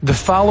The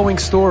following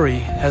story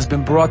has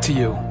been brought to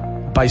you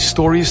by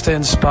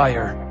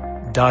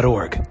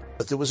StoriesToInspire.org.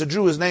 There was a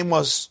Jew, his name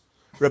was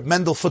Reb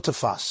Mendel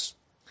Futerfas.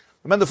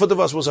 Reb Mendel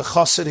Futerfas was a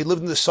chassid, he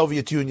lived in the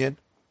Soviet Union,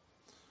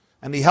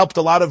 and he helped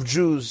a lot of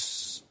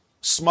Jews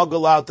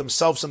smuggle out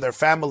themselves and their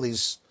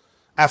families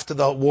after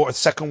the war,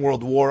 Second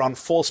World War on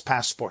false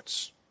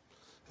passports.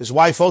 His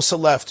wife also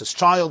left, his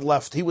child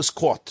left, he was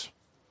caught.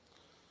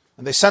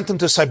 And they sent him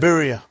to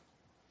Siberia,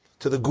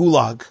 to the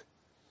Gulag,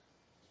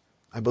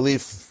 I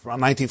believe around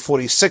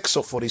 1946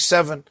 or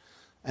 47,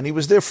 and he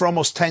was there for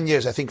almost 10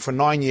 years, I think for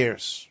 9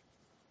 years.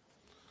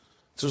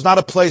 This was not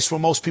a place where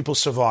most people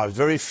survived.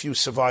 Very few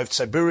survived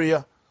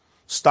Siberia.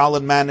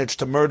 Stalin managed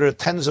to murder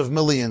tens of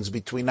millions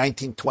between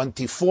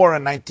 1924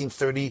 and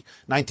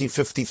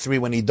 1953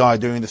 when he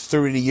died, during the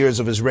 30 years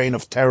of his reign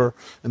of terror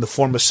in the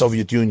former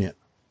Soviet Union.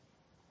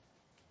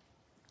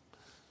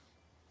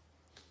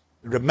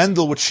 Reb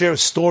Mendel would share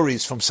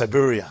stories from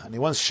Siberia, and he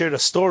once shared a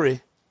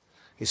story.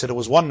 He said it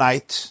was one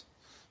night,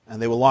 and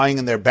they were lying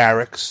in their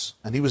barracks,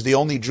 and he was the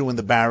only Jew in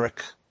the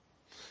barrack.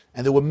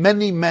 And there were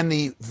many,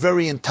 many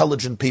very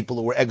intelligent people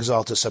who were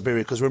exiled to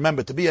Siberia, because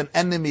remember, to be an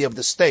enemy of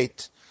the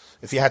state,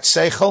 if you had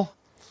seichel,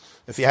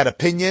 if you had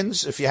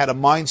opinions, if you had a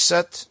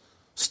mindset,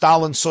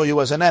 Stalin saw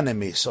you as an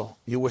enemy, so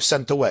you were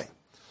sent away.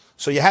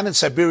 So you had in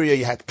Siberia,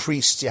 you had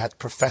priests, you had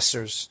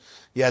professors,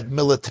 you had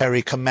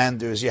military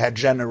commanders, you had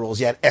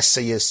generals, you had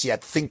essayists, you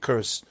had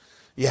thinkers,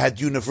 you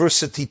had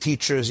university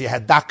teachers, you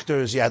had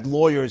doctors, you had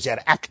lawyers, you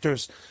had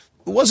actors.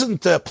 It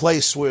wasn't a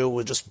place where it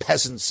were just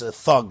peasants,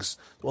 thugs.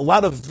 There were a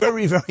lot of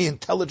very, very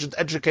intelligent,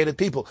 educated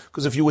people.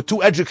 Because if you were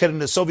too educated in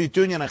the Soviet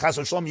Union and Chas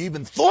v'Shalom, you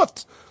even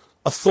thought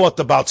a thought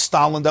about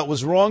Stalin that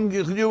was wrong,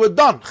 you were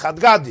done. Chad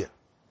Gadya.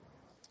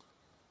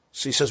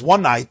 So he says,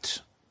 one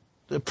night,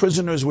 the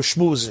prisoners were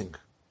schmoozing.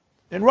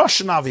 In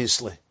Russian,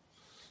 obviously.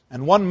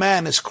 And one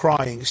man is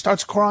crying. He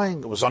starts crying.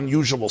 It was an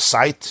unusual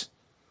sight.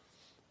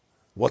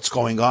 What's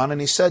going on?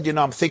 And he said,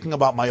 I'm thinking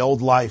about my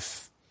old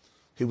life.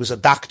 He was a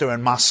doctor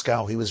in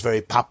Moscow. He was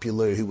very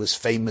popular. He was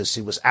famous.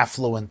 He was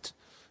affluent.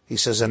 He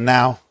says, and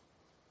now,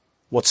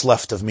 what's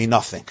left of me?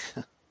 Nothing.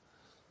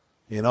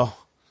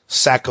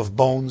 Sack of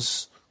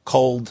bones,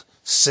 cold,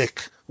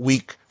 sick,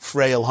 weak,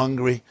 frail,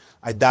 hungry.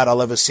 I doubt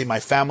I'll ever see my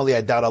family.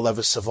 I doubt I'll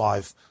ever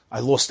survive. I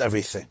lost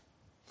everything.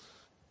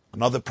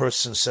 Another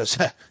person says,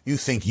 you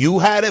think you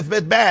had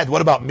it bad?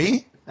 What about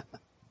me?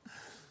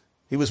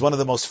 He was one of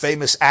the most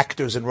famous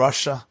actors in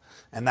Russia.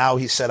 And now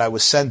he said, I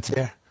was sent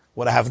here.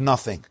 Would I have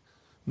nothing?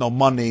 No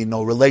money,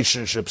 no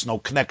relationships, no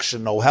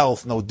connection, no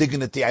health, no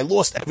dignity. I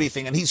lost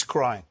everything, and he's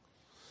crying.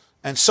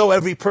 And so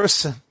every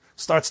person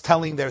starts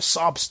telling their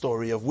sob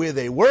story of where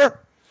they were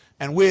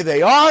and where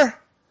they are.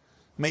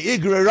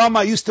 Me'igre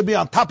Rama used to be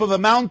on top of a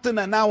mountain,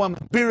 and now I'm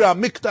Bira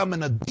Miktam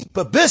in a deep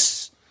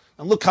abyss.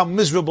 And look how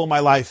miserable my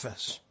life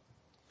is.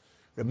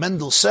 Reb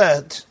Mendel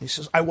said, he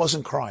says, I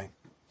wasn't crying.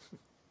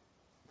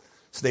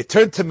 So they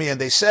turned to me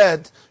and they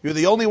said, you're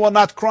the only one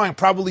not crying.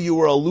 Probably you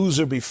were a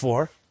loser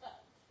before.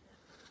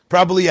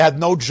 Probably you had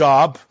no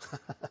job,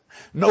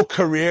 no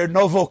career,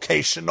 no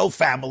vocation, no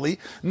family,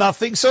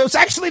 nothing. So it's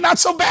actually not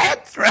so bad,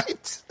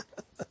 right?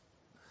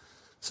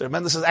 So Reb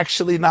Mendel says,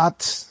 actually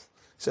not.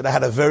 He said, I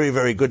had a very,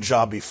 very good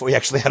job before. He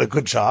actually had a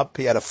good job.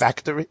 He had a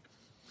factory.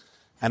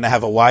 And I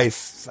have a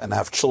wife and I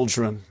have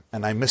children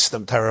and I miss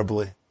them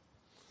terribly.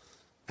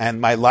 And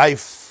my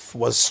life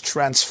was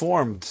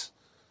transformed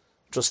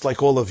just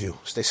like all of you.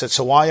 So they said,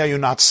 so why are you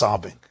not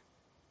sobbing?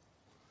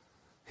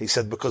 He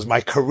said, because my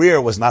career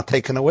was not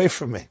taken away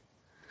from me.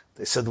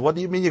 They said, what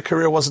do you mean your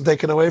career wasn't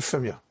taken away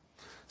from you? He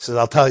said,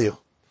 I'll tell you.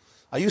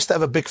 I used to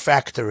have a big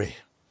factory,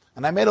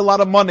 and I made a lot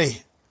of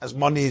money, as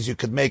money as you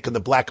could make in the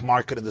black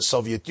market in the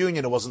Soviet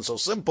Union. It wasn't so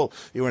simple.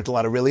 You weren't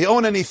allowed to really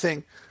own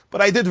anything,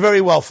 but I did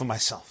very well for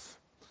myself.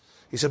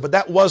 He said, but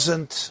that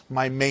wasn't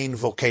my main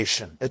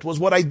vocation. It was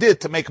what I did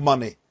to make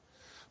money.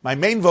 My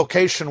main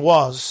vocation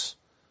was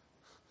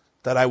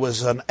that I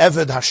was an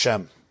Eved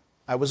Hashem.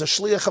 I was a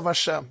Shliach of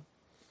Hashem.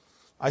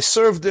 I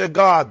served their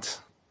God,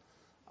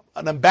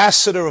 an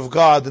ambassador of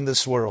God in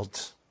this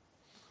world.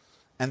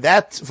 And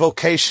that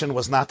vocation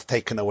was not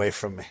taken away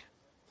from me.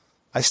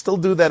 I still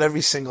do that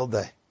every single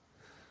day.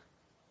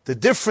 The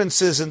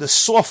difference is in the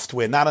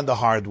software, not in the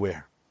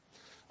hardware.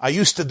 I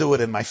used to do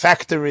it in my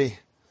factory.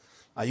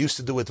 I used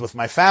to do it with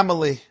my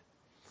family.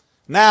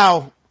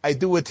 Now, I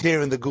do it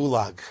here in the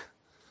Gulag.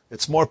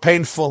 It's more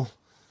painful.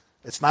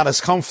 It's not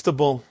as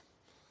comfortable.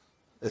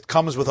 It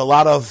comes with a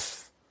lot of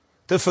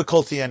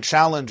difficulty and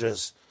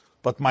challenges,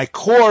 but my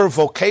core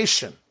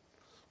vocation,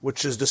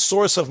 which is the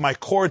source of my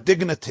core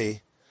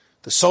dignity,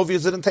 the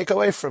Soviets didn't take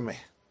away from me.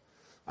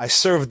 I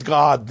served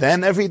God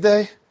then every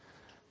day,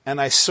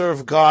 and I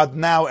serve God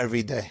now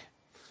every day.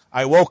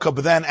 I woke up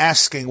then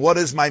asking, what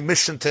is my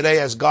mission today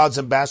as God's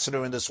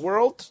ambassador in this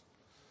world?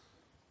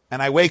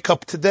 And I wake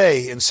up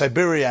today in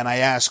Siberia and I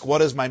ask,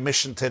 what is my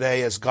mission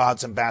today as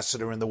God's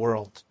ambassador in the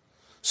world?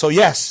 So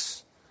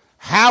yes,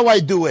 how I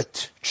do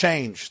it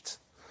changed.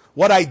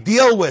 What I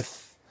deal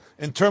with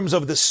in terms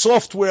of the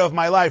software of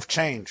my life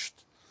changed.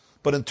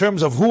 But in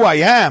terms of who I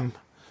am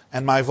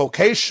and my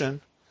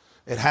vocation,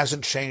 it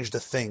hasn't changed a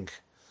thing.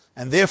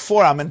 And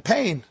therefore I'm in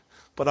pain,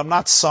 but I'm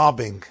not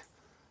sobbing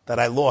that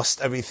I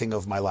lost everything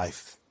of my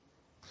life.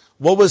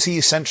 What was he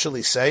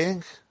essentially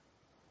saying?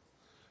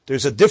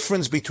 There's a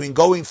difference between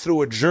going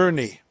through a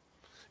journey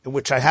in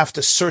which I have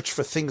to search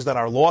for things that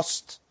are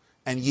lost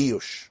and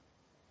Yiyush.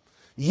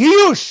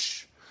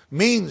 Yiyush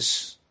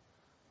means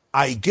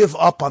I give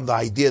up on the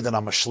idea that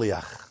I'm a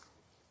shliach.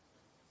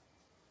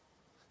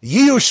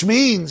 Yiyush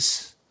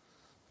means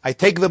I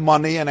take the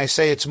money and I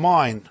say it's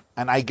mine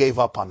and I gave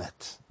up on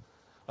it.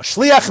 A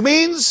shliach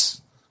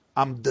means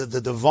I'm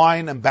the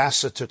divine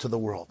ambassador to the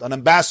world, an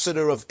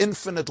ambassador of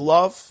infinite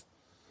love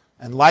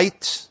and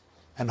light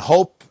and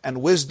hope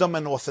and wisdom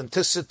and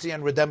authenticity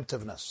and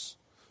redemptiveness.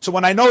 So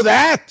when I know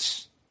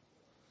that,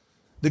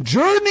 the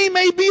journey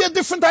may be a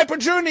different type of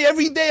journey.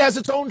 Every day has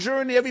its own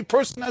journey. Every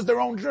person has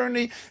their own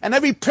journey. And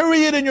every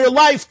period in your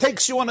life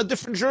takes you on a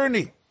different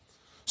journey.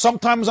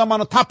 Sometimes I'm on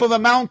the top of a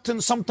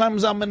mountain.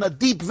 Sometimes I'm in a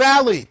deep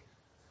valley.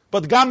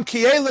 But gam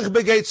ki elich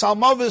begeit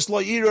salmavis lo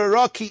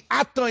irara ki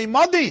ato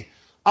imadi.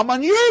 I'm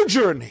on your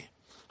journey.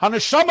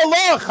 Haneshama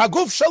loch,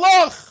 haguf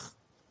shaloch.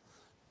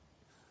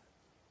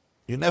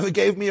 You never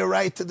gave me a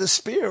right to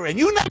despair. And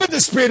you never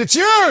despaired. It's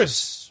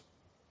yours.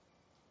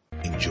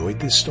 Enjoyed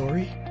this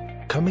story?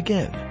 Come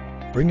again.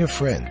 Bring a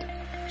friend.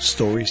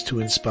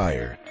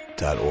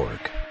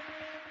 StoriesToInspire.org